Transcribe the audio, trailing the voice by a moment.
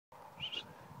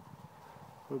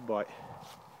Good boy.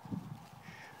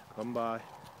 Come by.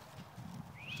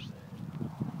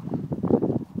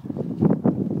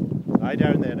 Lie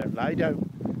down there now. Lie down.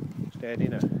 Steady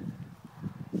now.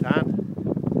 Tan.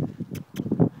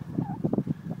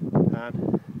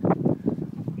 Tan.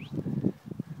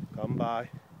 Come by.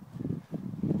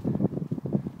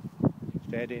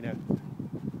 Steady now.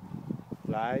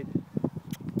 Glide.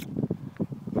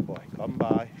 Good boy. Come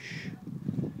by. Shh.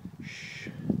 Shh.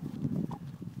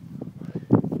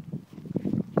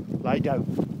 Lie down.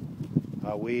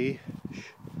 Away.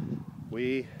 Shh.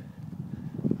 We.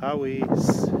 Away.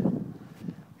 Shh.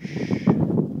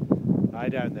 Lie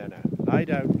down there now. Lie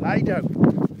down. Lie down.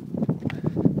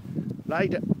 Lie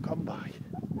down. Come by.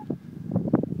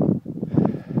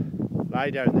 Lie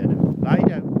down there now. Lie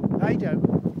down. Lie down.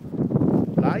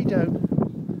 Lie down.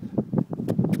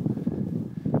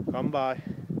 Come by.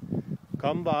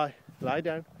 Come by. Lie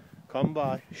down. Come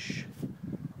by. Shh.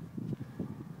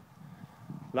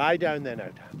 Lie down there now.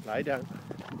 Lie down.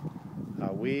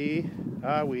 Away.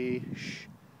 Away. Shh.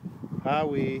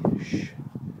 Away. Shh.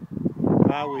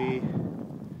 Away.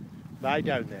 Lie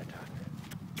down there, Tan.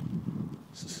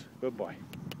 Good boy.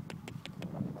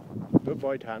 Good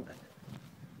boy, Tan.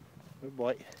 Good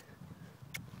boy.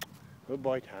 Good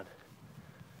boy, Tan.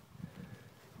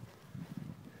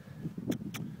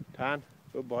 Tan,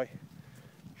 good boy.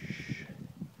 Shh.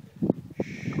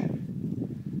 Shh.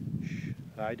 Shh.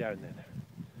 Lie down there.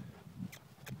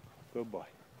 Good boy.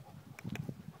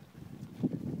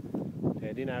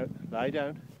 Steady now. Lie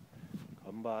down.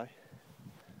 Come by.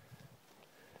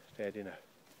 Steady now.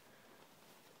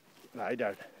 Lie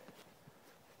down.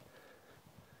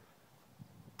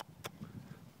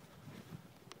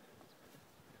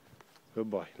 Good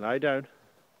boy. Lie down.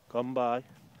 Come by.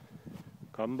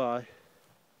 Come by.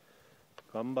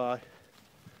 Come by.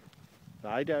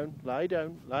 Lie down. Lie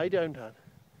down. Lie down, Tan.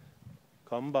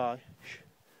 Come by. Shh.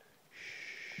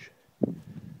 Shh.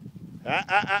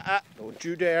 Don't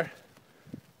you dare.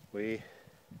 Wait.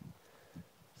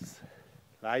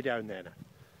 Lie down there now.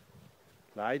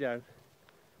 Lie down.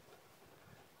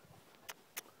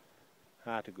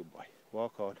 That's a good boy.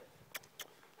 Walk on.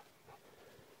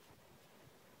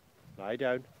 Lie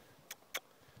down.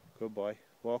 Good boy.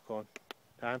 Walk on.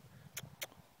 Tan.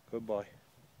 Good boy.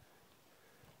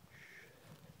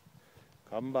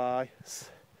 Come by.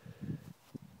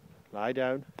 Lie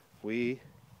down. We.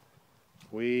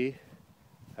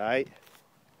 Right.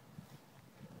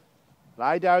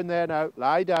 Lie down there now.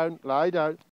 Lie down. Lie down.